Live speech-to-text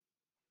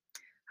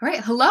All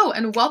right. Hello,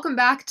 and welcome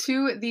back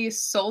to the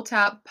Soul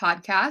Tap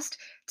podcast.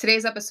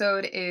 Today's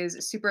episode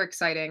is super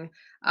exciting.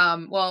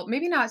 Well,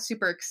 maybe not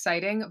super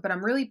exciting, but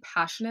I'm really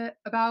passionate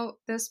about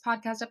this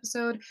podcast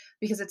episode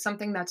because it's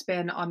something that's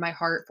been on my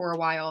heart for a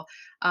while.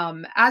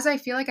 As I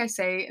feel like I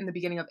say in the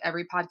beginning of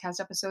every podcast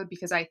episode,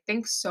 because I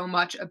think so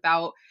much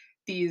about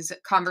these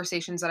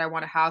conversations that I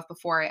want to have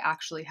before I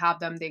actually have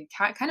them. They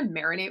kind of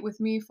marinate with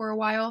me for a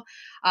while.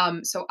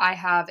 So I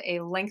have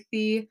a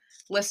lengthy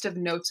list of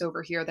notes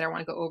over here that I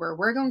want to go over.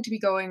 We're going to be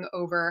going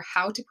over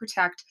how to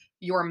protect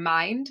your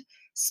mind,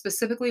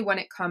 specifically when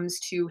it comes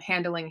to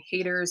handling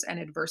haters and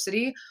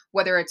adversity,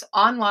 whether it's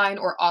online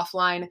or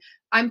offline.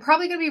 I'm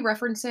probably going to be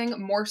referencing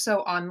more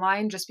so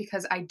online just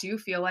because I do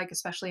feel like,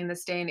 especially in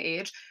this day and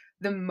age,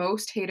 the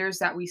most haters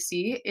that we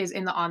see is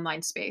in the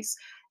online space.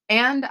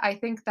 And I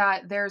think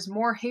that there's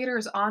more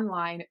haters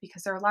online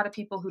because there are a lot of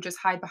people who just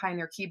hide behind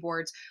their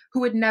keyboards who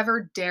would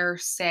never dare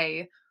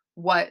say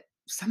what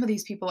some of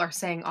these people are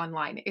saying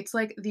online. It's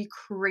like the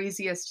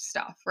craziest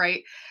stuff,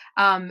 right?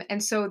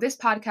 And so this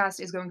podcast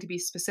is going to be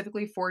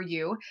specifically for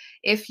you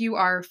if you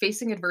are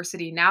facing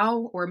adversity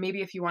now, or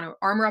maybe if you want to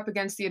armor up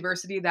against the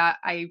adversity that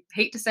I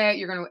hate to say it,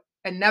 you're going to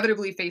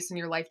inevitably face in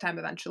your lifetime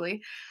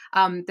eventually.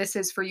 This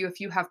is for you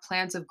if you have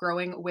plans of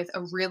growing with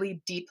a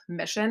really deep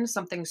mission,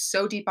 something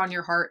so deep on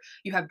your heart,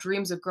 you have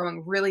dreams of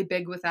growing really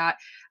big with that.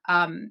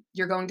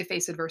 You're going to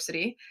face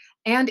adversity.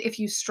 And if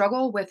you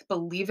struggle with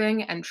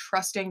believing and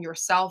trusting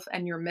yourself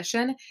and your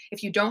mission,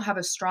 if you don't have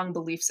a strong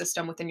belief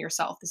system within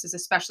yourself, this is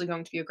especially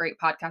going to be a great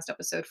podcast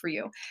episode for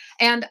you.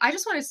 And I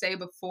just want to say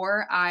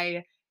before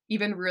I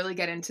even really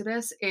get into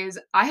this is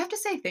I have to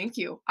say thank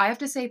you. I have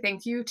to say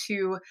thank you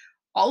to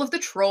all of the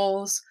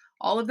trolls,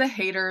 all of the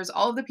haters,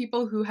 all of the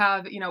people who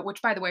have,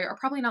 which by the way are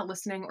probably not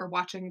listening or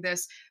watching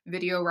this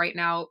video right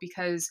now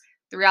because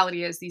the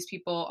reality is these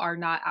people are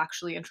not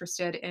actually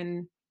interested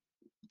in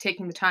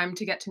taking the time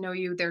to get to know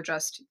you. They're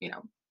just,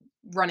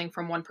 running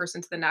from one person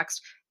to the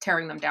next,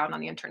 tearing them down on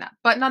the internet.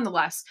 But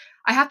nonetheless,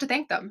 I have to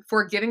thank them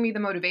for giving me the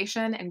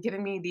motivation and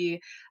giving me the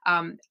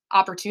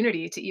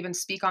opportunity to even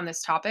speak on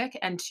this topic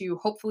and to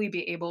hopefully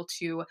be able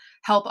to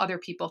help other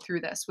people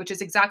through this, which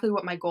is exactly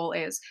what my goal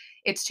is.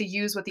 It's to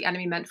use what the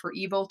enemy meant for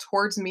evil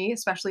towards me,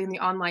 especially in the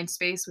online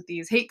space with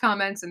these hate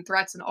comments and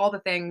threats and all the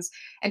things,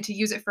 and to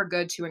use it for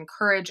good to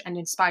encourage and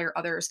inspire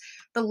others.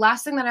 The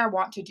last thing that I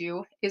want to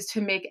do is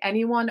to make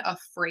anyone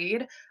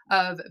afraid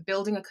of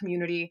building a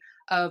community,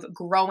 of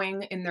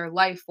growing in their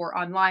life or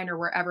online or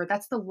wherever.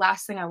 That's the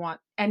last thing I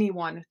want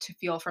anyone to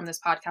feel from this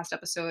podcast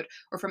episode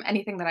or from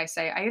anything that I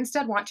say. I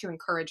instead want to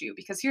encourage you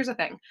because here's the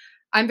thing.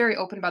 I'm very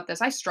open about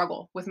this. I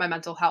struggle with my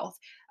mental health.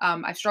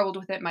 I've struggled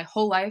with it my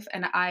whole life,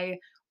 and I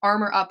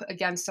armor up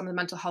against some of the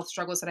mental health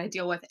struggles that I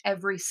deal with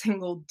every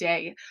single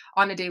day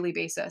on a daily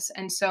basis.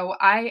 And so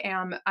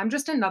I'm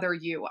just another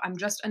you. I'm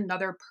just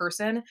another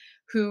person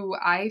who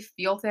I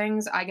feel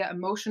things, I get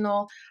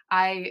emotional,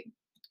 I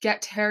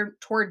get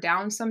torn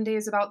down some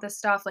days about this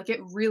stuff. Like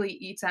it really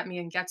eats at me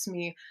and gets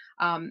me,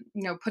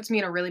 puts me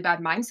in a really bad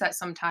mindset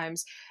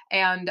sometimes.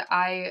 And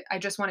I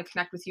just want to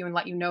connect with you and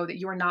let you know that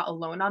you are not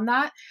alone on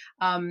that,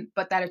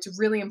 but that it's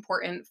really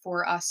important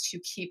for us to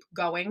keep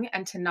going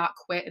and to not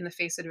quit in the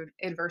face of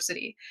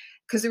adversity.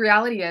 Because the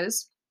reality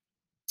is,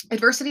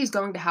 adversity is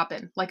going to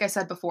happen. Like I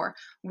said before,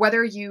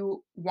 whether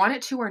you want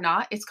it to or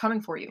not, it's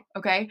coming for you.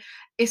 Okay.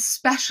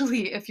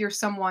 Especially if you're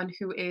someone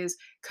who is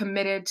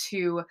committed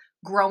to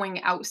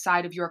growing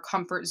outside of your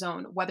comfort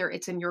zone, whether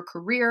it's in your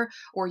career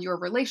or your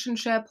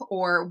relationship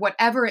or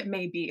whatever it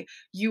may be,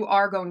 you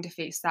are going to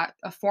face that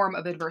a form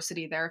of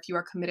adversity there if you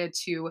are committed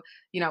to,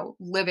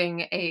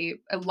 living a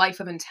life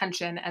of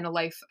intention and a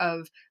life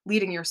of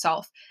leading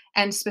yourself.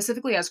 And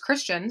specifically as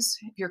Christians,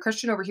 if you're a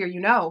Christian over here,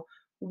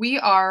 we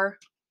are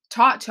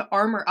taught to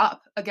armor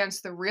up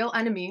against the real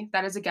enemy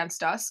that is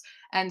against us,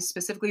 and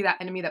specifically that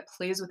enemy that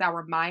plays with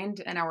our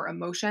mind and our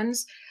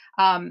emotions.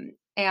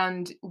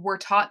 And we're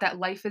taught that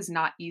life is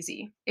not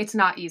easy. It's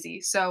not easy.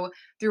 So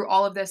through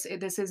all of this,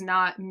 this is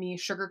not me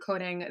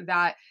sugarcoating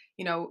that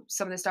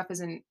some of this stuff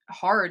isn't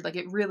hard. Like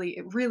it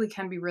really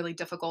can be really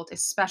difficult,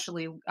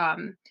 especially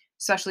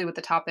with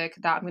the topic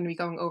that I'm going to be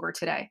going over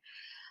today.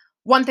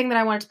 One thing that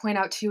I wanted to point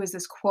out too is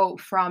this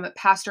quote from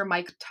Pastor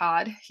Mike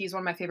Todd. He's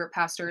one of my favorite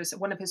pastors.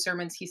 One of his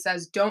sermons, he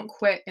says, "Don't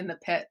quit in the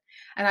pit."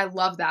 And I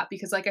love that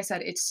because, like I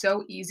said, it's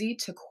so easy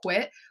to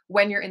quit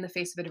when you're in the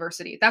face of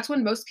adversity. That's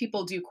when most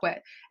people do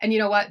quit. And you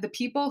know what? The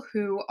people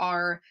who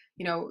are,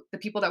 the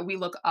people that we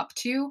look up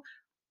to,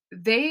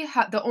 they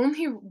have the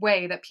only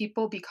way that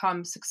people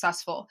become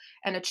successful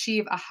and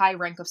achieve a high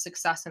rank of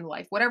success in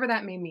life, whatever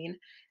that may mean,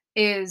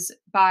 is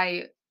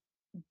by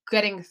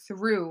getting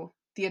through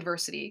the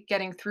adversity,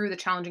 getting through the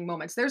challenging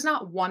moments. There's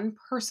not one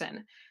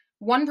person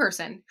one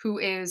person who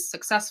is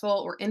successful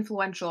or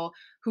influential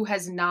who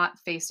has not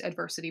faced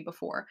adversity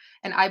before.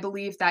 And I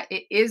believe that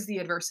it is the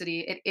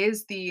adversity, it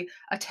is the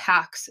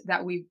attacks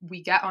that we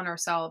get on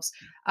ourselves,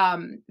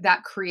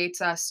 that creates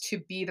us to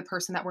be the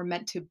person that we're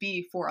meant to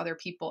be for other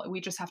people. And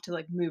we just have to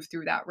like move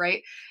through that,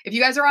 right? If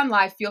you guys are on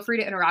live, feel free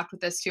to interact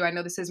with this too. I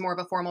know this is more of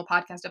a formal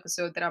podcast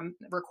episode that I'm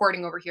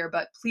recording over here,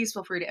 but please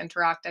feel free to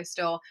interact. I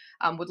still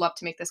would love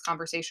to make this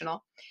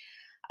conversational.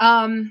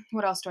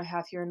 What else do I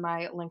have here in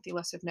my lengthy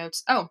list of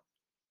notes? Oh,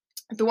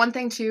 the one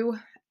thing too,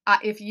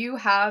 if you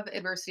have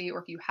adversity or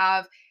if you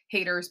have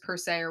haters per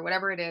se or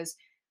whatever it is,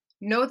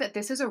 know that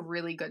this is a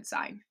really good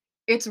sign.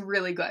 It's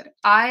really good.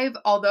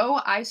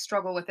 Although I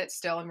struggle with it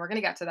still, and we're gonna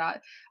get to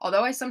that.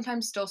 Although I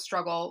sometimes still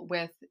struggle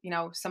with,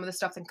 some of the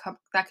stuff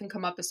that can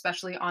come up,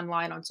 especially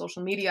online on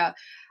social media.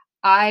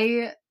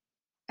 I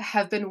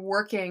have been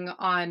working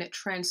on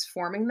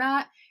transforming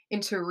that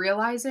into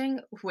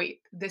realizing, wait,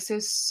 this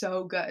is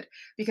so good.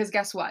 Because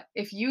guess what?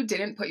 If you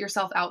didn't put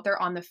yourself out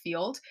there on the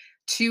field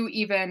to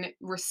even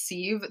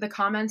receive the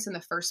comments in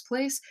the first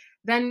place,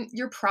 then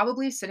you're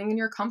probably sitting in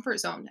your comfort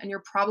zone and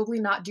you're probably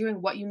not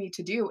doing what you need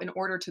to do in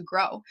order to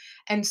grow.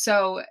 And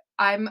so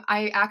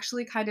I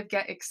actually kind of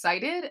get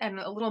excited and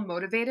a little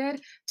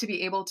motivated to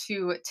be able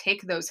to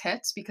take those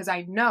hits because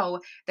I know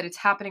that it's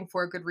happening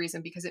for a good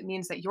reason, because it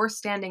means that you're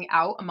standing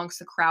out amongst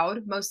the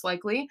crowd, most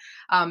likely.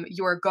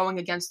 You're going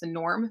against the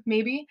norm,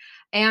 maybe,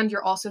 and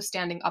you're also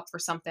standing up for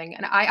something.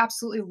 And I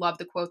absolutely love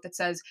the quote that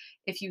says,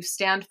 if you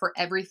stand for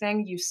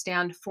everything, you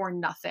stand for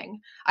nothing.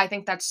 I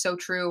think that's so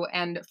true.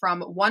 And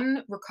from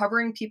one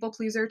recovering people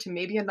pleaser to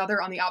maybe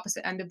another on the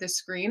opposite end of this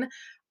screen,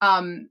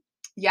 um,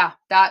 yeah,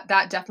 that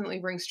definitely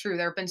rings true.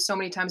 There have been so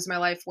many times in my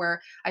life where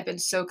I've been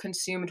so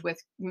consumed with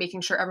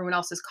making sure everyone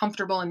else is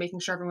comfortable and making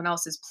sure everyone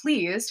else is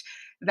pleased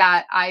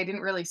that I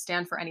didn't really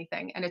stand for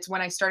anything. And it's when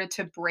I started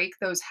to break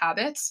those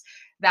habits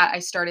that I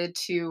started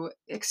to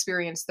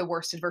experience the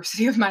worst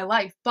adversity of my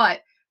life. But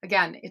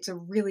again, it's a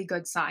really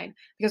good sign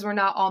because we're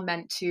not all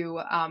meant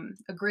to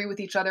agree with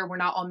each other. We're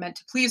not all meant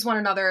to please one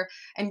another,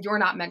 and you're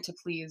not meant to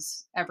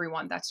please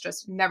everyone. That's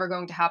just never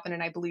going to happen.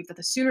 And I believe that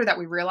the sooner that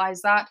we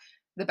realize that,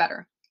 the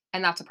better.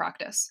 And that's a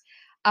practice.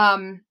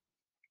 Um,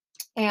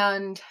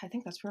 and I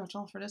think that's pretty much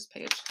all for this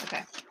page.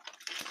 Okay.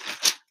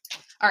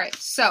 All right.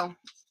 So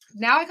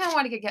now I kind of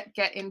want to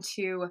get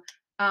into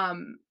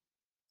um,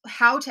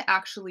 how to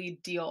actually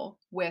deal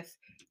with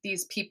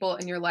these people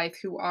in your life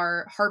who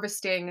are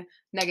harvesting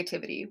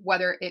negativity,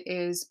 whether it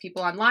is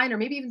people online or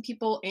maybe even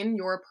people in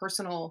your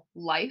personal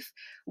life.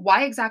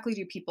 Why exactly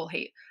do people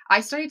hate? I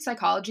studied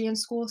psychology in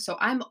school, so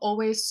I'm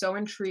always so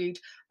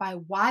intrigued by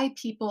why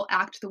people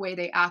act the way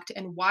they act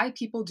and why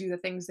people do the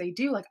things they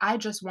do. Like, I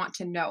just want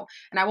to know.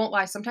 And I won't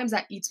lie, sometimes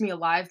that eats me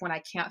alive when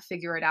I can't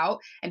figure it out.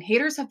 And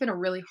haters have been a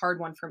really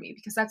hard one for me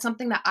because that's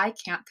something that I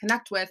can't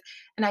connect with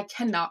and I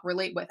cannot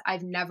relate with.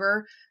 I've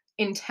never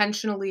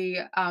intentionally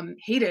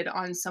hated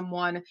on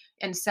someone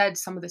and said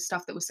some of the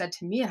stuff that was said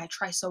to me, and I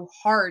try so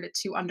hard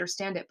to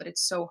understand it, but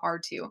it's so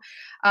hard to.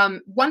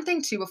 One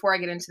thing too, before I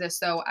get into this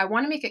though, I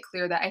want to make it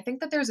clear that I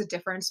think that there's a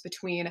difference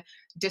between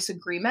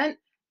disagreement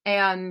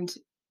and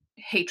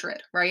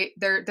hatred, right?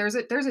 There's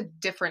a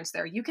difference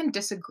there. You can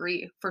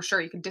disagree for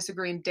sure. You can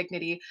disagree in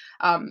dignity.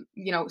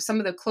 Some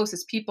of the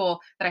closest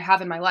people that I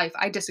have in my life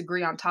I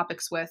disagree on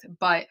topics with,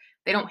 but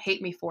they don't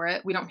hate me for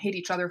it. We don't hate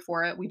each other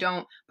for it. We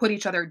don't put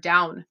each other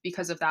down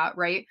because of that,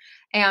 right?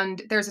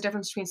 And there's a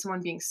difference between someone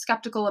being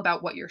skeptical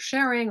about what you're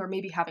sharing, or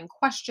maybe having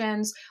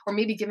questions, or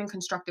maybe giving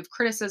constructive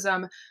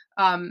criticism,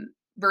 um,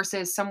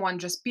 versus someone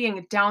just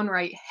being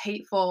downright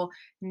hateful,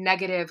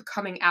 negative,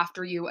 coming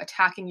after you,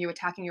 attacking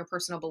your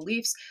personal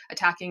beliefs,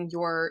 attacking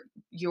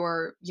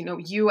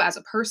you as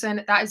a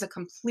person. That is a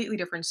completely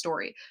different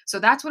story. So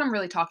that's what I'm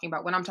really talking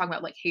about when I'm talking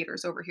about like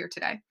haters over here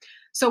today.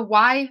 So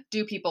why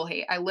do people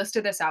hate? I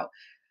listed this out.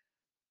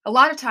 A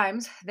lot of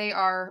times they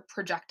are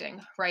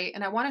projecting, right?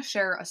 And I want to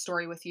share a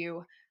story with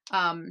you.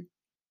 Um,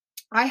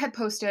 I had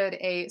posted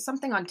a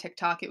something on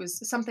TikTok. It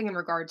was something in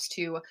regards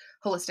to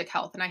holistic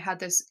health. And I had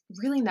this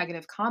really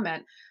negative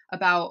comment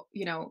about,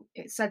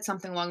 it said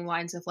something along the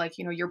lines of like,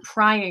 you're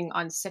prying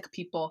on sick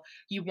people.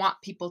 You want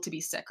people to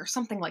be sick or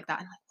something like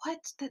that. And I'm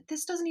like, what?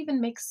 This doesn't even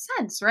make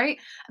sense, right?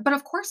 But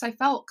of course I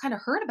felt kind of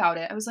hurt about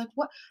it. I was like,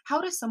 what, how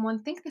does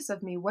someone think this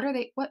of me? What are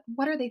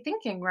they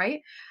thinking?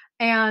 Right.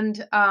 And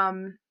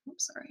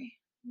oops, sorry.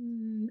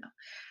 No.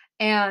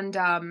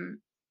 And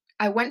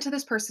I went to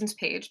this person's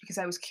page because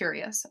I was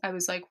curious. I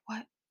was like,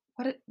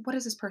 what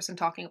is this person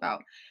talking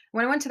about?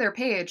 When I went to their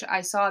page, I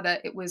saw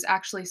that it was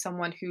actually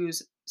someone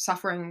who's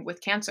suffering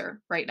with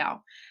cancer right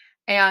now.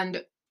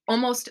 And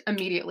almost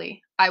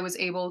immediately, I was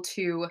able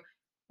to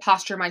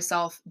posture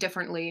myself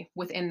differently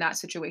within that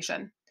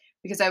situation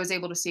because I was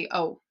able to see,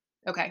 oh,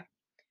 okay,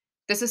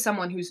 this is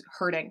someone who's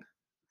hurting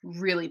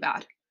really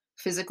bad,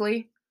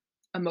 physically,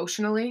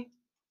 emotionally,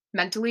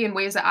 mentally, in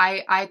ways that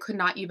I could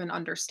not even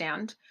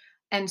understand.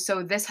 And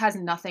so this has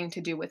nothing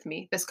to do with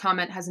me. This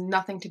comment has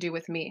nothing to do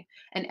with me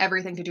and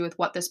everything to do with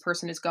what this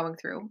person is going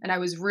through. And I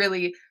was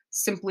really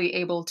simply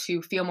able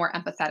to feel more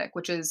empathetic,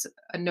 which is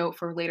a note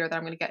for later that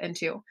I'm going to get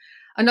into.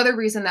 Another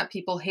reason that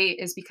people hate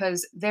is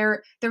because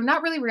they're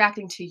not really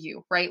reacting to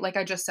you, right? Like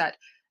I just said,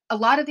 a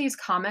lot of these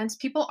comments,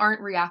 people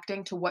aren't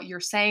reacting to what you're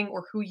saying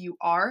or who you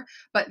are,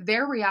 but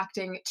they're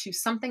reacting to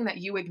something that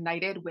you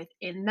ignited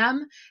within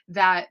them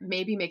that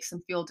maybe makes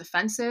them feel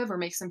defensive or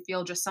makes them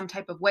feel just some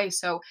type of way.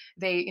 So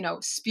they,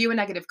 spew a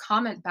negative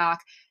comment back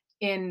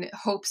in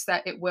hopes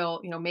that it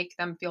will, make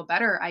them feel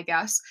better, I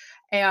guess.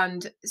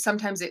 And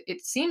sometimes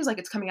it seems like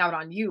it's coming out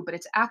on you, but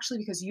it's actually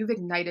because you've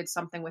ignited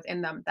something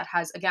within them that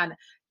has, again,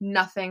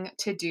 nothing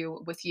to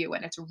do with you.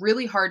 And it's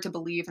really hard to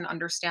believe and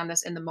understand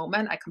this in the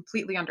moment. I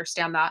completely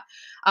understand that.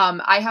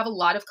 I have a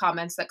lot of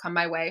comments that come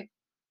my way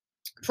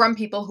from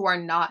people who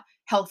are not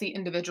healthy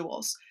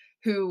individuals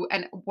who,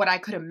 and what I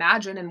could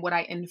imagine and what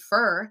I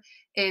infer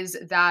is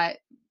that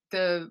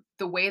the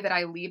way that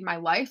I lead my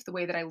life, the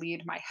way that I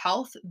lead my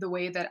health, the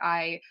way that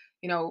I,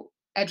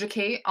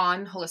 educate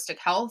on holistic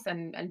health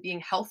and being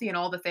healthy and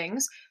all the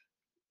things,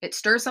 it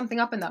stirs something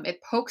up in them.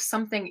 It pokes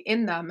something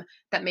in them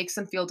that makes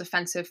them feel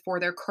defensive for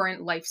their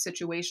current life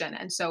situation.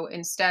 And so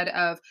instead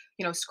of,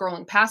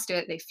 scrolling past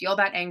it, they feel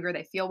that anger,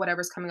 they feel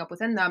whatever's coming up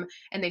within them,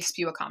 and they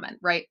spew a comment,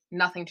 right?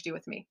 Nothing to do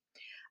with me.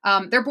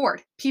 They're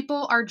bored.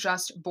 People are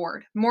just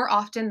bored. More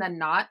often than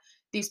not,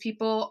 these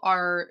people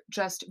are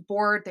just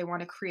bored. They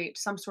want to create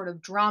some sort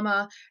of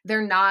drama.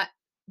 They're not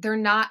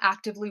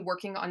actively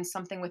working on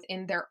something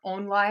within their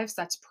own lives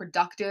that's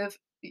productive,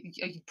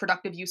 a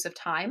productive use of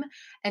time.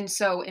 And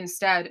so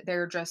instead,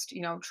 they're just,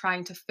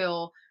 trying to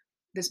fill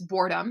this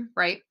boredom,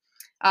 right?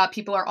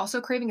 People are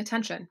also craving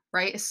attention,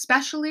 right?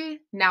 Especially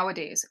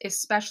nowadays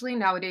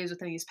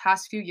within these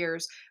past few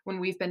years when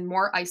we've been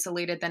more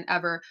isolated than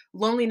ever,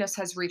 loneliness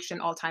has reached an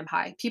all-time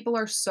high. People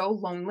are so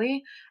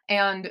lonely,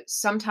 and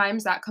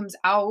sometimes that comes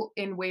out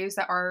in ways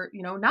that are,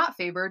 not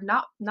favored,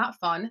 not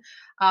fun,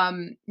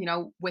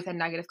 within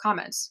negative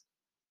comments.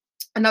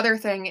 Another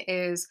thing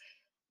is,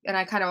 and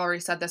I kind of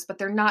already said this, but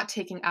they're not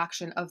taking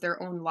action of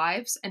their own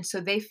lives. And so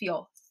they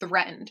feel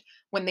threatened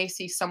when they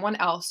see someone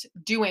else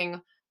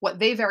doing what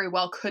they very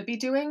well could be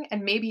doing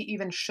and maybe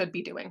even should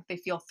be doing. They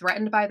feel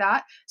threatened by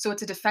that. So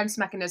it's a defense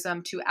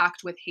mechanism to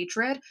act with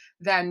hatred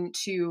than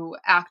to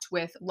act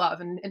with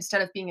love. And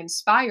instead of being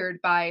inspired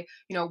by,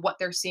 what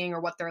they're seeing or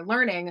what they're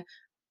learning,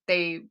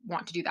 they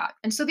want to do that.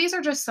 And so these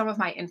are just some of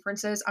my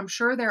inferences. I'm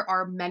sure there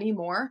are many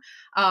more.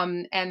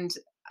 And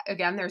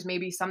again, there's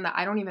maybe some that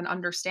I don't even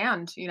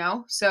understand,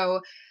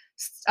 So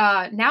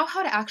now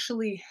how to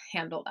actually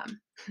handle them.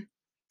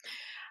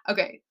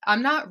 Okay,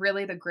 I'm not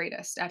really the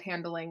greatest at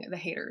handling the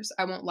haters.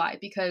 I won't lie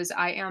because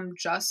I am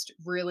just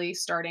really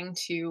starting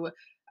to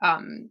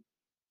um,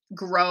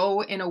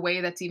 grow in a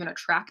way that's even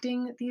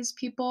attracting these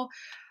people.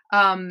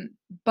 Um,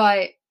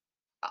 but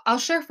I'll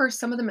share first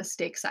some of the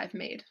mistakes I've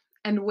made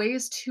and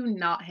ways to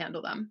not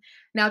handle them.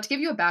 Now, to give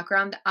you a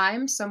background,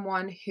 I'm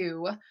someone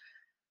who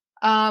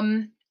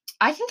um,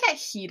 I can get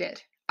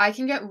heated. I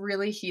can get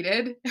really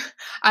heated.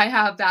 I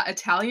have that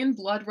Italian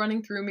blood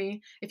running through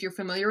me. If you're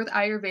familiar with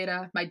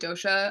Ayurveda, my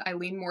dosha, I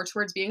lean more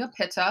towards being a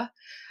pitta.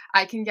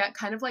 I can get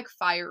kind of like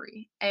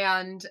fiery.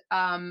 And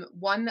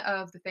one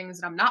of the things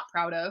that I'm not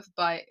proud of,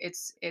 but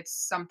it's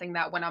something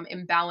that when I'm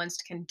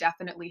imbalanced can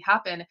definitely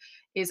happen,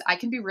 is I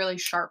can be really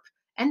sharp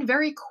and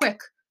very quick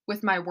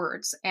with my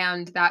words.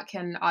 And that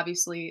can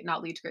obviously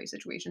not lead to great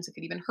situations. It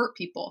could even hurt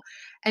people.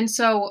 And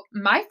so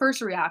my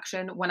first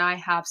reaction when I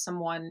have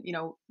someone,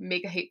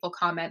 make a hateful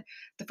comment,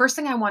 the first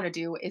thing I want to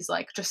do is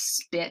like just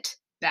spit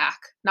back,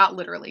 not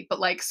literally, but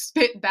like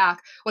spit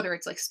back, whether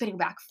it's like spitting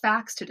back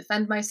facts to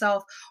defend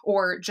myself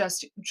or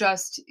just,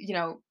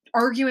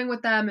 arguing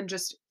with them and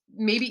just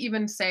maybe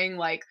even saying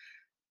like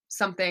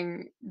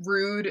something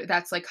rude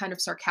that's like kind of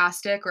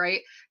sarcastic,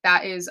 right?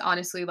 That is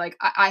honestly like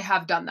I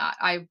have done that.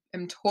 I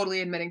am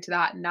totally admitting to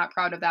that and not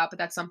proud of that, but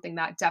that's something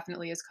that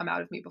definitely has come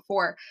out of me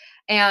before.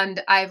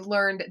 And I've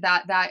learned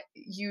that that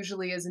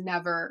usually is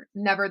never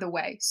the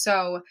way.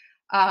 So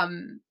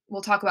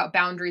we'll talk about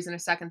boundaries in a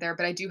second there,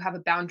 but I do have a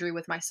boundary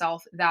with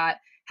myself that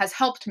has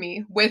helped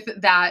me with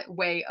that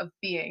way of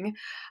being.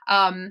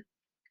 Um,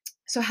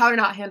 so how to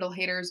not handle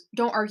haters?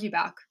 Don't argue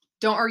back.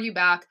 Don't argue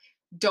back.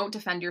 Don't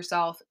defend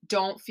yourself.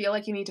 Don't feel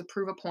like you need to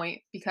prove a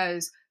point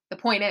because the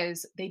point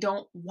is they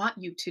don't want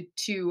you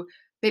to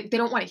they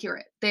don't want to hear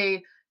it.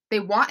 They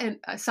want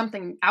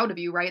something out of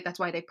you, right? That's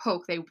why they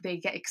poke. They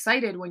get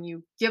excited when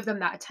you give them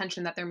that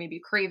attention that they're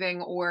maybe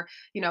craving, or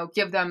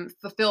give them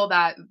fulfill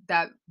that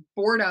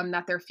boredom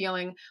that they're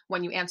feeling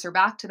when you answer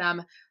back to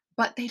them.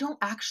 But they don't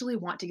actually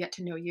want to get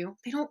to know you.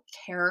 They don't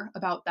care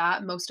about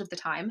that most of the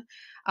time.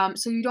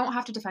 So you don't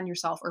have to defend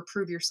yourself or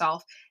prove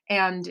yourself.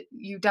 And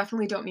you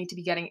definitely don't need to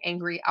be getting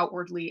angry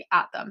outwardly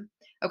at them.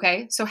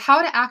 Okay. So,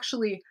 how to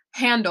actually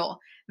handle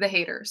the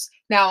haters.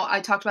 Now,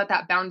 I talked about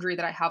that boundary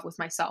that I have with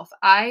myself.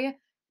 I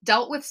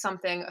dealt with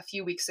something a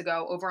few weeks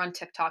ago over on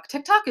TikTok.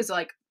 TikTok is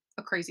like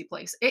a crazy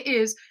place. It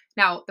is.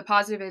 Now, the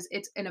positive is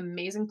it's an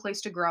amazing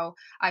place to grow.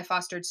 I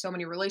fostered so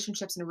many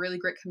relationships and a really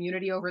great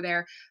community over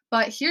there.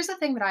 But here's the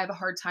thing that I have a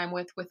hard time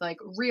with like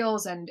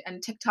reels and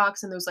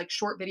TikToks and those like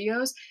short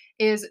videos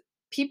is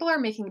people are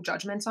making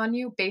judgments on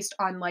you based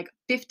on like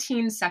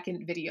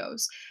 15-second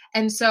videos.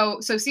 And so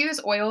see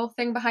this oil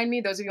thing behind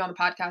me? Those of you on the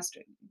podcast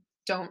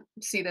don't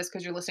see this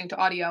because you're listening to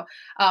audio.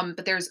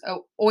 But there's a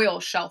oil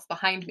shelf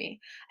behind me.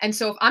 And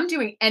so if I'm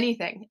doing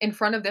anything in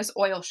front of this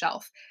oil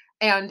shelf,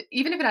 and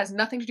even if it has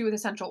nothing to do with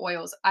essential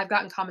oils, I've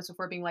gotten comments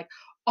before being like,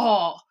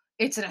 "Oh,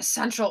 it's an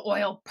essential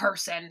oil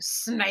person,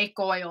 snake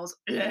oils."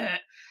 Ugh.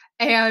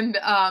 And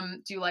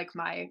do you like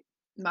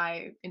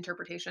my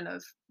interpretation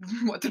of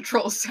what the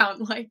trolls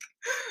sound like?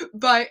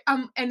 But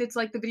and it's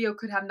like the video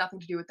could have nothing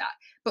to do with that.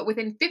 But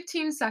within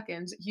 15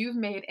 seconds, you've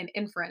made an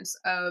inference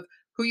of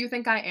who you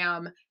think I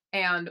am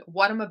and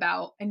what I'm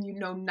about, and you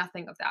know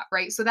nothing of that,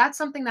 right? So that's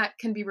something that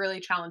can be really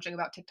challenging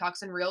about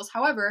TikToks and Reels.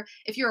 However,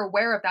 if you're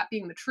aware of that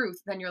being the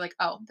truth, then you're like,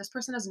 oh, this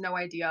person has no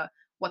idea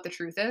what the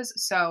truth is.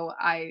 So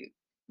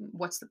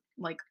what's the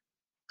like,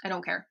 I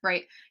don't care,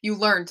 right? You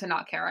learn to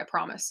not care, I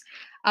promise.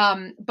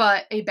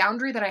 But a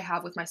boundary that I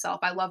have with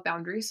myself, I love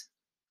boundaries.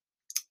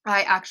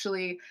 I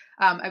actually,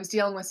 I was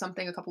dealing with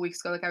something a couple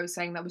weeks ago, like I was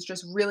saying, that was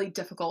just really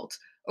difficult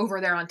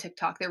over there on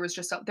TikTok. There was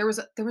just there was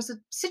a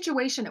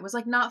situation. It was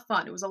like not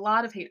fun. It was a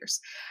lot of haters,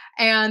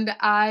 and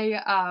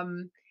I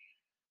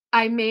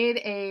made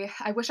a.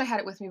 I wish I had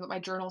it with me, but my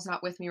journal's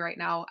not with me right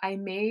now. I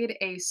made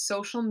a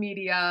social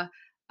media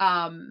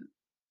um,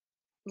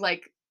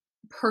 like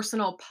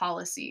personal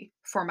policy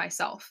for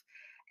myself.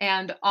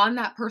 And on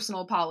that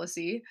personal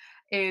policy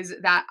is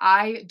that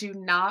I do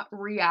not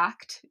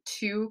react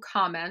to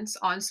comments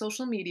on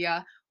social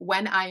media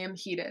when I am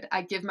heated.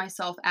 I give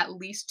myself at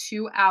least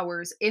 2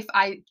 hours if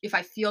I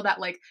feel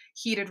that like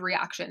heated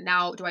reaction.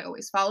 Now, do I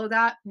always follow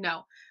that?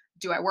 No.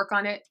 Do I work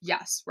on it?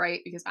 Yes,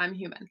 right? Because I'm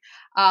human.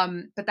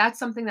 But that's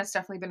something that's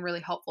definitely been really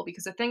helpful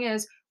because the thing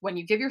is, when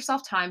you give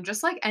yourself time,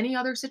 just like any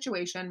other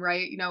situation,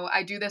 right? You know,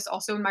 I do this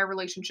also in my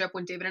relationship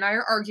when David and I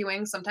are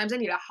arguing. Sometimes I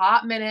need a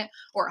hot minute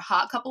or a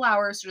hot couple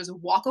hours to just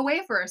walk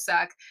away for a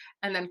sec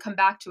and then come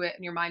back to it.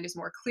 And your mind is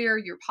more clear.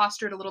 You're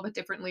postured a little bit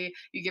differently.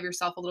 You give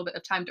yourself a little bit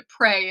of time to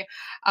pray.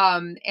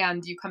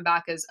 And you come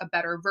back as a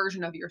better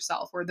version of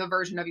yourself or the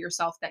version of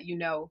yourself that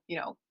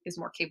is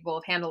more capable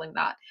of handling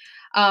that.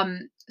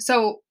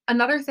 So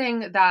another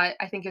thing that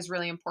I think is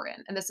really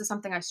important, and this is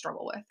something I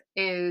struggle with,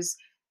 is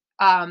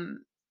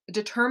um,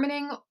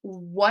 determining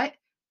what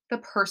the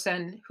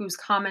person who's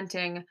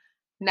commenting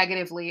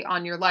negatively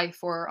on your life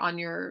or on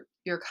your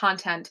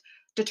content,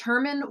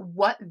 determine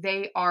what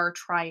they are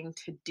trying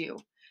to do.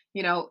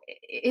 You know,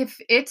 if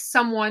it's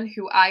someone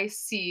who I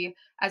see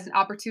as an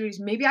opportunity,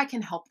 maybe I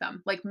can help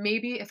them. Like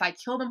maybe if I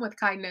kill them with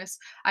kindness,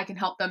 I can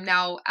help them.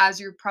 Now, as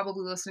you're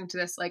probably listening to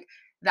this, like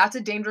that's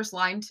a dangerous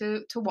line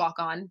to walk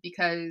on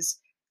because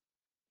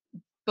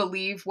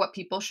believe what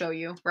people show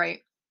you, right?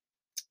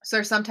 So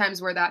there's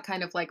sometimes where that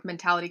kind of like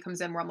mentality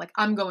comes in where I'm like,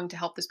 I'm going to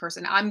help this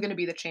person. I'm going to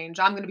be the change.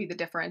 I'm going to be the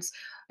difference.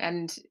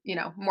 And,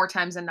 more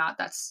times than not,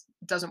 that's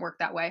doesn't work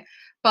that way.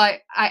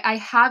 But I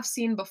have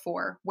seen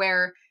before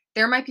where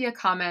there might be a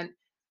comment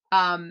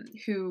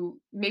who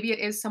maybe it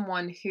is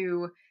someone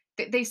who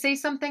they say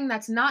something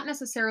that's not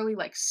necessarily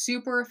like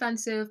super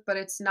offensive, but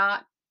it's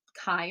not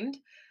kind.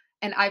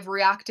 And I've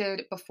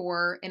reacted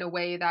before in a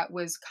way that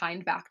was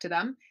kind back to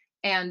them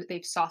and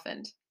they've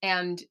softened.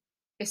 And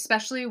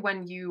especially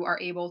when you are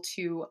able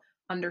to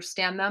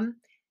understand them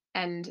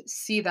and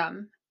see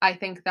them, I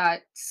think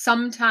that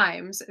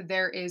sometimes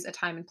there is a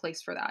time and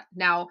place for that.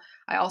 Now,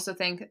 I also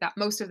think that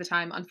most of the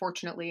time,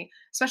 unfortunately,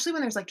 especially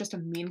when there's like just a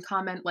mean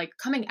comment, like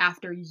coming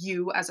after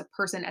you as a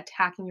person,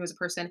 attacking you as a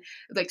person,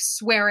 like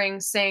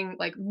swearing, saying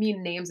like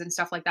mean names and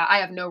stuff like that, I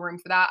have no room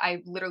for that.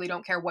 I literally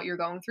don't care what you're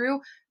going through.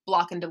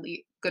 Block and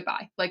delete.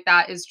 Goodbye. Like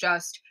that is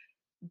just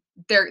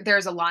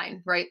there's a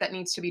line, right, that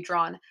needs to be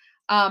drawn.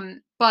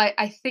 But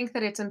I think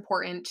that it's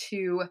important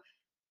to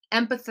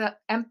empath-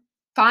 em-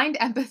 find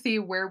empathy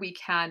where we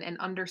can and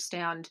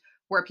understand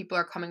where people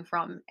are coming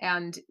from.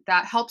 And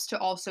that helps to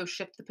also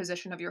shift the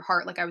position of your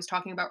heart. Like I was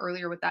talking about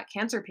earlier with that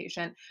cancer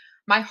patient,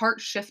 my heart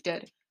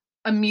shifted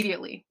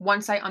immediately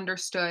once I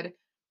understood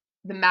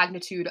the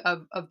magnitude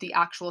of the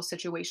actual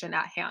situation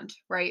at hand,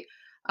 right?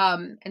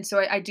 And so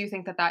I do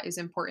think that that is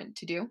important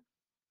to do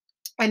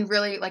and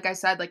really like I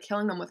said, like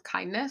killing them with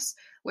kindness,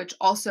 which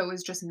also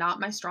is just not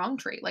my strong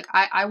trait. Like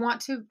I want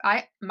to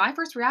I my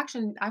first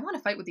reaction, I want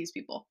to fight with these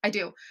people. I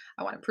do.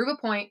 I want to prove a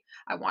point.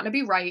 I want to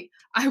be right.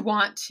 I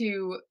want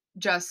to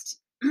just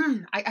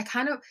I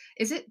kind of,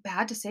 is it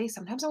bad to say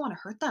sometimes I want to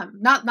hurt them,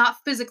 not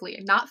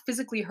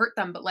physically hurt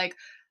them, but like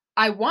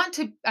I want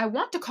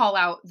to call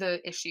out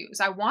the issues.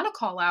 I want to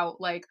call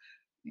out like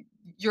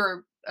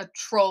you're a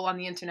troll on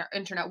the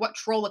internet. What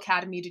troll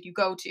academy did you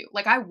go to?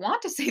 Like I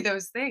want to say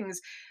those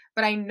things,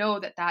 but I know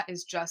that that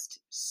is just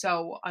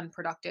so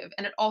unproductive.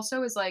 And it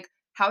also is like,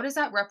 how does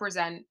that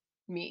represent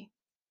me?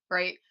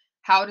 Right?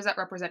 How does that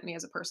represent me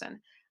as a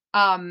person?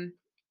 Um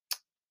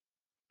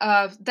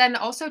Then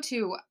also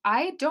too,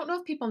 I don't know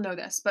if people know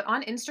this, but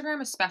on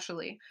Instagram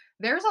especially,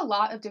 there's a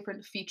lot of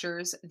different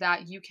features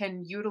that you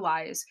can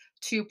utilize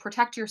to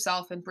protect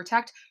yourself and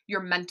protect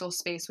your mental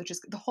space, which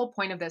is the whole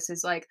point of this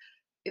is like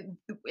if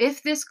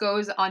if this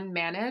goes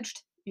unmanaged,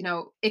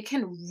 it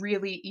can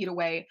really eat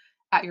away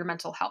at your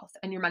mental health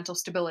and your mental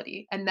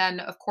stability. And then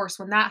of course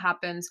when that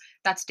happens,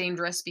 that's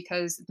dangerous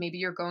because maybe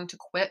you're going to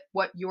quit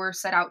what you're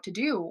set out to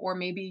do, or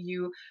maybe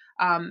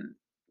um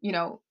you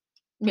know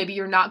maybe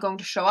you're not going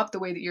to show up the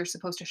way that you're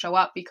supposed to show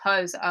up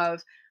because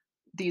of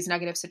these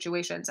negative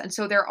situations. And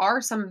so there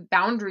are some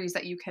boundaries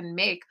that you can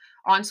make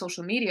on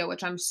social media,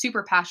 which I'm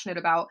super passionate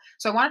about.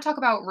 So I want to talk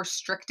about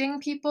restricting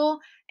people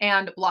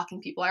and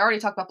blocking people. I already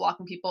talked about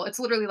blocking people. It's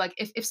literally like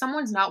if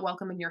someone's not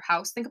welcome in your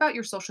house, think about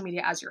your social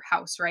media as your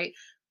house, right?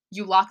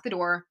 You lock the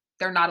door,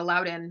 they're not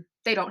allowed in,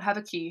 they don't have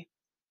a key.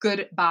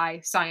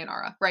 Goodbye,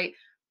 sayonara, right?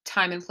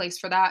 Time and place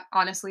for that.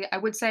 Honestly, I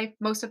would say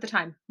most of the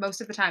time,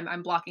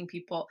 I'm blocking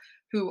people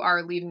who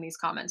are leaving these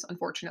comments,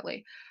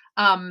 unfortunately.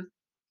 Um,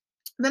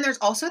 then there's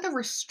also the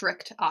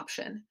restrict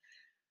option.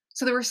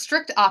 So the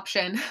restrict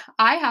option,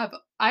 I have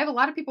a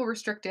lot of people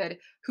restricted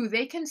who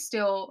they can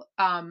still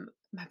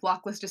my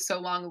block list is so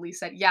long, Elise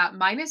said. Yeah,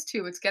 mine is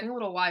too. It's getting a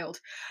little wild.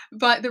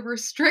 But the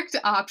restrict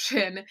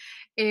option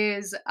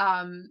is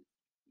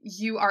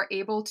you are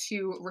able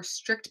to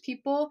restrict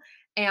people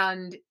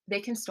and they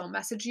can still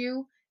message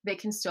you. They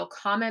can still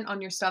comment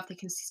on your stuff. They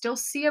can still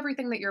see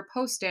everything that you're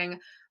posting.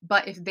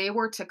 But if they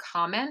were to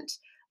comment,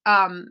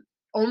 um,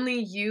 only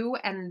you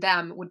and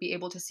them would be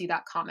able to see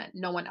that comment,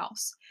 no one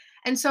else.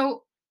 And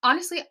so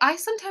honestly, I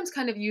sometimes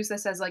kind of use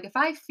this as like if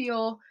I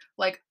feel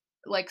like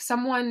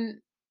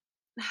someone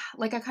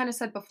like I kind of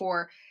said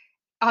before,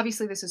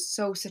 obviously this is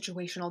so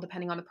situational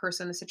depending on the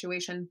person, the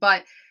situation,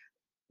 but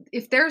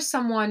if there's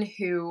someone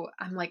who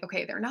I'm like,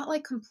 okay, they're not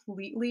like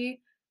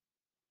completely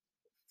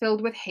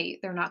filled with hate,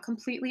 they're not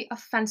completely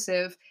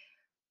offensive,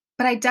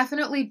 but I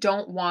definitely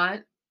don't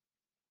want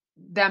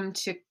them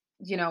to,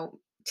 you know,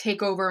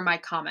 take over my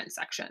comment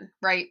section,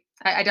 right?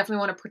 I definitely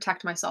want to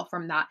protect myself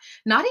from that.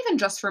 Not even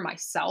just for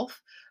myself,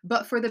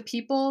 but for the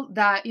people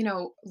that,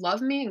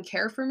 love me and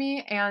care for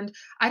me. And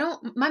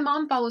my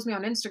mom follows me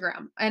on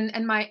Instagram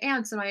and my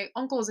aunts and my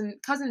uncles and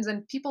cousins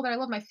and people that I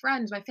love, my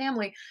friends, my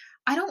family.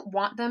 I don't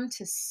want them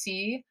to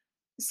see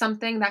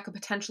something that could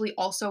potentially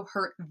also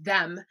hurt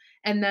them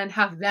and then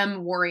have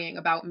them worrying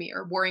about me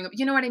or worrying,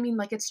 you know what I mean?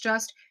 Like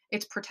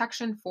it's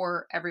protection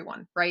for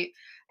everyone, right?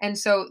 And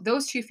so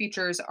those two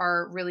features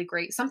are really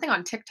great. Something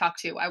on TikTok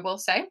too, I will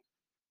say.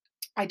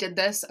 I did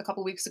this a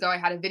couple weeks ago. I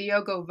had a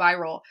video go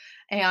viral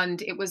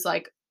and it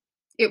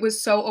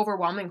was so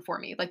overwhelming for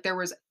me. Like there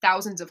was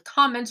thousands of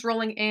comments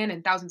rolling in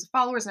and thousands of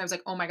followers and I was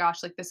like, "Oh my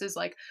gosh, like this is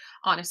like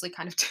honestly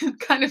kind of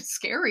kind of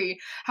scary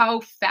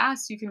how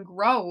fast you can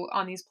grow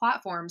on these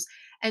platforms."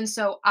 And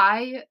so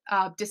I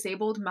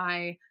disabled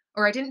my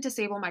or I didn't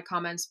disable my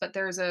comments, but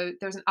there's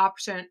an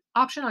option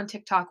on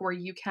TikTok where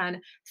you can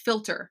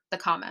filter the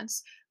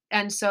comments.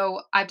 And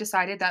so I've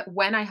decided that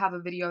when I have a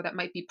video that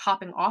might be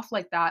popping off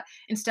like that,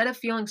 instead of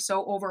feeling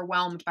so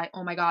overwhelmed by,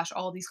 oh my gosh,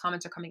 all of these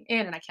comments are coming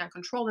in and I can't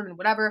control them and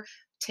whatever,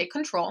 take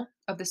control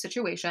of the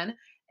situation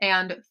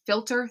and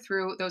filter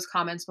through those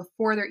comments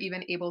before they're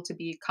even able to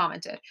be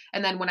commented.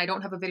 And then when I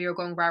don't have a video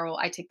going viral,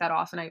 I take that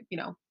off and I,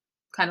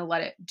 kind of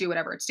let it do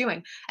whatever it's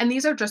doing. And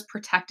these are just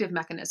protective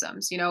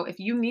mechanisms. If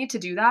you need to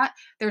do that,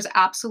 there's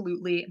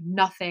absolutely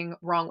nothing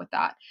wrong with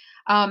that.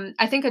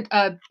 I think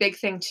a big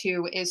thing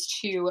too is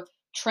to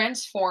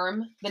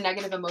transform the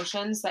negative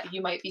emotions that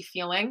you might be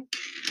feeling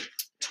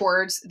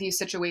towards these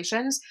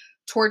situations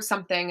towards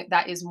something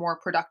that is more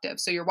productive.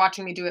 So you're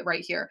watching me do it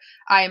right here.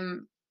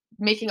 I'm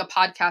making a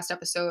podcast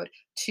episode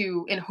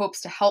to in hopes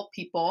to help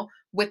people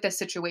with this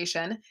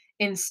situation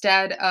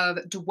instead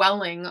of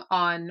dwelling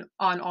on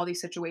all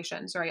these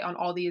situations, right? On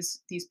all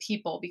these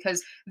people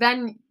because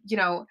then,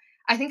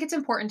 I think it's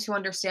important to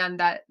understand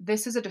that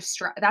this is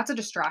that's a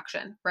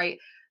distraction, right?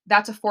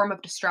 That's a form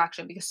of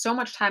distraction because so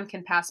much time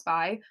can pass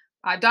by.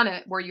 I've done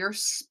it where you're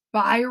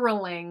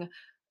spiraling,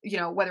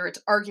 whether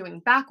it's arguing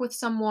back with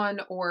someone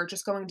or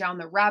just going down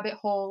the rabbit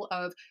hole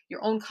of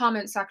your own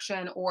comment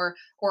section or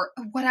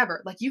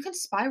whatever. Like you can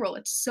spiral.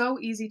 It's so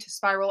easy to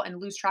spiral and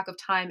lose track of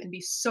time and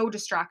be so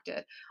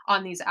distracted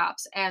on these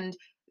apps. And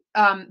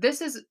this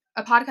is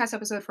a podcast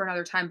episode for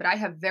another time, but I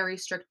have very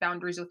strict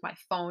boundaries with my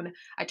phone.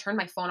 I turn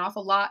my phone off a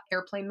lot.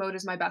 Airplane mode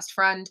is my best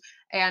friend,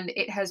 and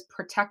it has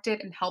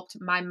protected and helped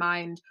my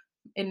mind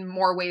in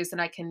more ways than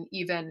I can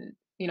even,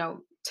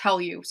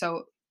 tell you.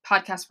 So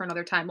podcast for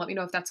another time. Let me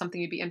know if that's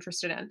something you'd be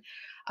interested in.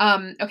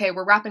 Okay,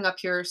 we're wrapping up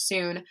here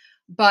soon,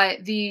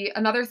 but the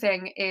another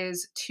thing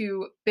is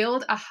to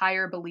build a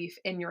higher belief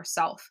in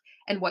yourself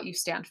and what you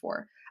stand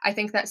for. I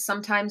think that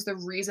sometimes the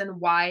reason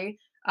why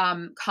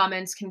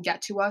comments can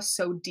get to us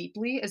so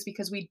deeply is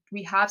because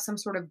we have some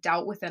sort of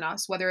doubt within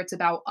us, whether it's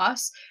about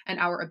us and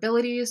our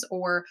abilities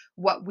or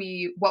what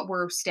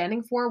we're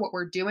standing for, what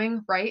we're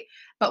doing, right?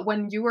 But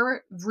when you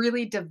are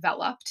really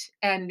developed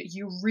and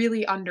you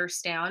really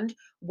understand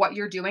what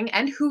you're doing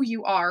and who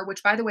you are,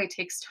 which by the way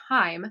takes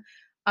time,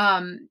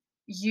 um,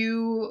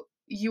 you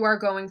are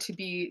going to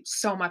be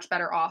so much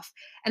better off.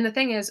 And the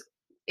thing is,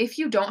 if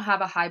you don't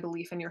have a high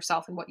belief in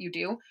yourself and what you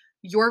do,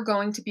 you're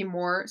going to be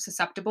more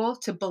susceptible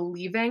to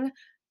believing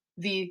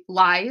the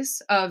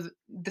lies of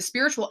the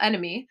spiritual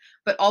enemy,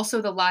 but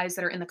also the lies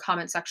that are in the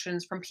comment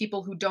sections from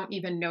people who don't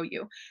even know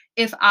you.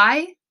 If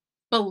I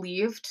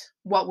believed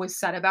what was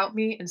said about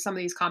me in some of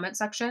these comment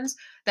sections,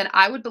 then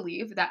I would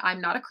believe that I'm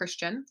not a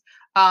Christian.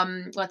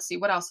 Let's see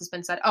what else has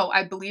been said. Oh,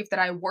 I believe that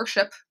I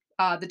worship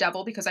the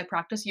devil because I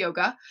practice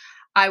yoga.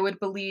 I would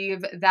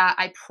believe that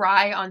I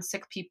pry on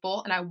sick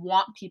people and I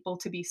want people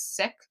to be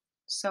sick.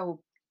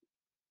 So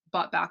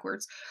butt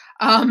backwards.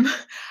 Um,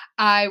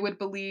 I'd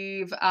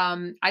believe that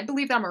I'm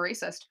a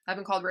racist. I've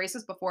been called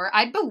racist before.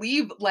 I'd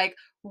believe like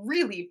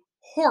really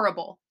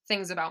horrible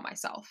things about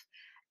myself.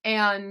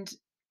 And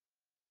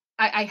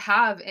I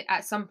have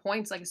at some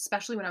points, like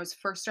especially when I was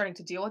first starting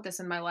to deal with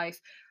this in my life,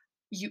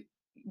 you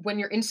when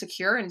you're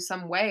insecure in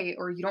some way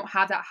or you don't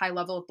have that high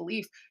level of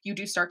belief, you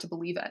do start to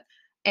believe it.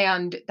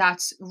 And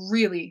that's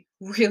really,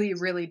 really,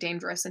 really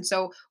dangerous. And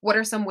so, what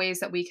are some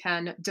ways that we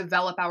can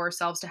develop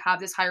ourselves to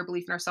have this higher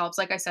belief in ourselves?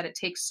 Like I said, it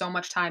takes so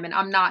much time, and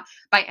I'm not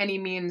by any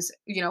means,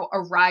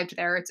 arrived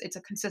there. It's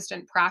a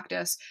consistent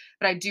practice,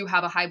 but I do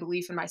have a high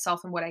belief in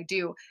myself and what I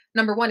do.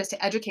 Number one is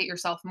to educate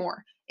yourself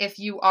more. If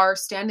you are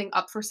standing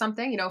up for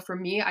something, for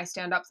me, I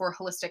stand up for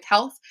holistic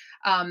health.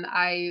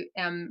 I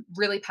am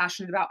really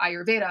passionate about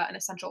Ayurveda and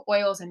essential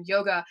oils and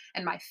yoga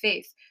and my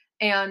faith.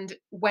 And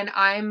when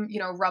I'm,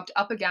 rubbed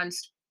up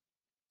against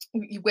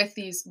with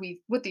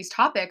these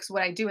topics,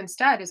 what I do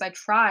instead is I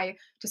try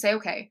to say,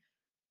 okay,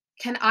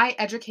 can I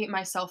educate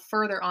myself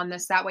further on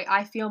this? That way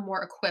I feel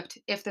more equipped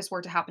if this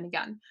were to happen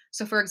again.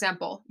 So, for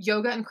example,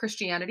 yoga and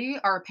Christianity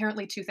are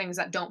apparently two things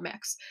that don't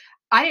mix.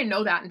 I didn't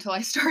know that until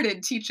I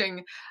started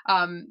teaching,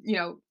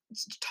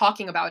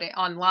 talking about it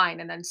online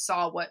and then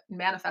saw what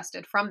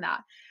manifested from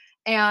that.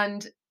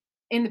 And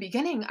in the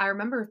beginning, I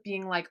remember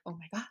being like, oh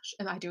my gosh,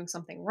 am I doing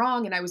something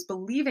wrong? And I was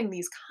believing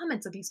these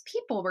comments that these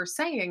people were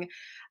saying.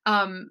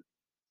 Um,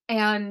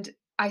 and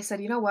I said,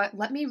 you know what?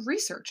 Let me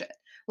research it.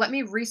 Let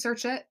me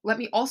research it. Let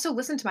me also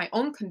listen to my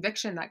own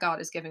conviction that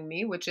God is giving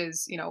me, which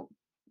is,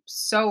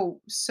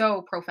 so,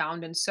 so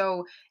profound and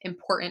so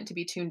important to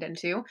be tuned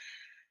into.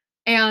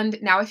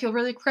 And now I feel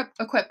really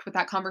equipped with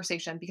that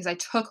conversation because I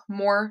took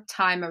more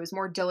time. I was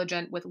more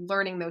diligent with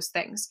learning those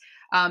things,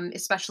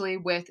 especially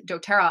with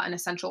doTERRA and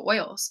essential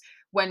oils.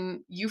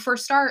 When you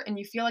first start and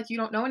you feel like you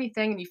don't know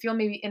anything and you feel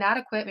maybe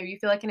inadequate, maybe you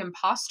feel like an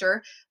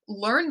imposter,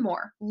 learn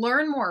more,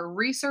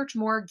 research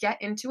more,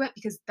 get into it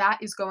because that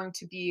is going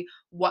to be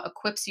what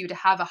equips you to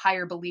have a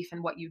higher belief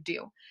in what you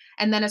do.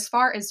 And then as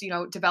far as,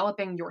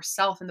 developing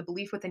yourself and the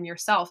belief within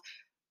yourself,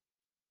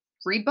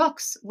 read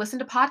books, listen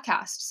to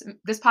podcasts.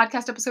 This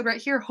podcast episode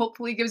right here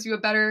hopefully gives you a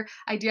better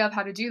idea of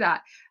how to do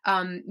that.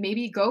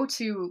 Maybe go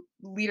to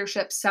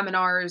leadership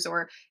seminars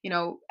or,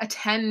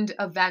 attend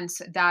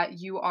events that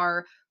you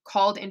are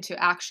called into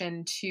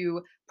action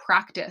to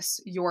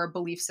practice your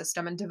belief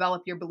system and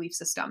develop your belief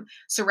system.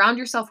 Surround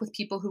yourself with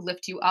people who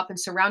lift you up and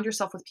surround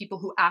yourself with people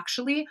who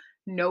actually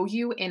know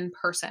you in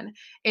person.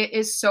 It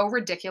is so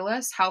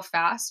ridiculous how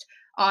fast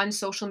on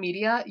social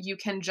media you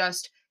can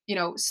just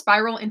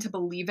spiral into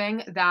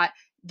believing that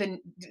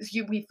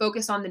we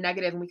focus on the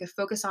negative and we could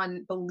focus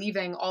on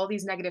believing all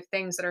these negative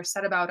things that are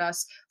said about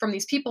us from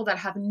these people that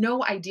have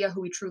no idea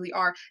who we truly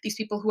are, these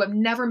people who have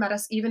never met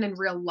us even in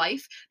real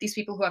life, these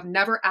people who have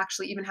never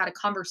actually even had a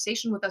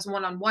conversation with us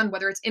one-on-one,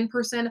 whether it's in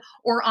person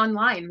or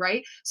online,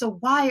 right? So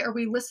why are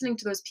we listening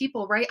to those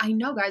people, right? I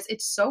know, guys,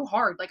 it's so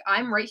hard. Like,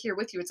 I'm right here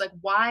with you. It's like,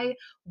 why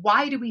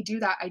do we do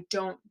that? I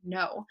don't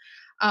know.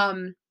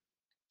 um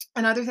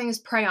Another thing is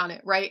pray on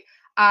it, right?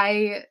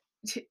 I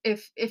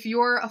if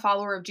you're a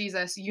follower of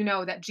Jesus, you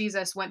know that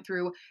Jesus went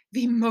through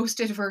the most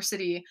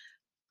adversity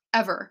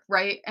ever,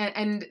 right?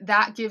 And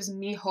that gives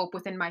me hope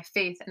within my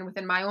faith and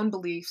within my own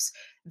beliefs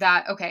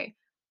that okay,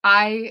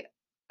 I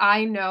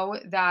I know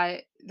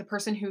that the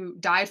person who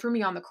died for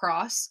me on the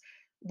cross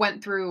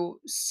went through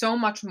so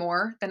much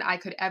more than I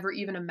could ever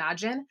even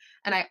imagine,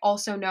 and I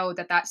also know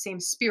that that same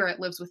spirit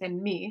lives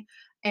within me,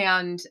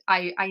 and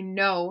I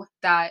know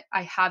that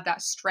I have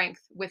that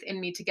strength within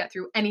me to get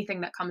through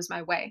anything that comes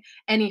my way,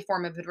 any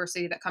form of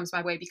adversity that comes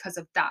my way because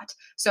of that.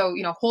 So,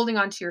 holding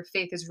on to your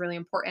faith is really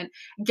important.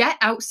 Get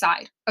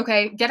outside.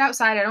 Okay. Get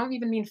outside. I don't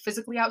even mean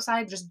physically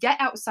outside. Just get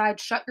outside,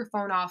 shut your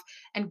phone off,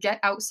 and get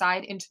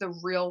outside into the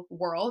real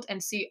world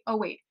and see, oh,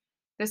 wait,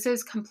 this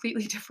is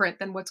completely different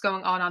than what's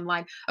going on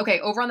online. Okay.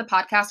 Over on the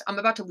podcast, I'm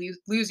about to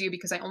lose you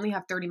because I only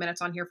have 30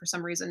 minutes on here for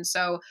some reason.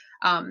 So,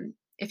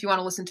 if you want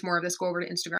to listen to more of this, go over to Instagram.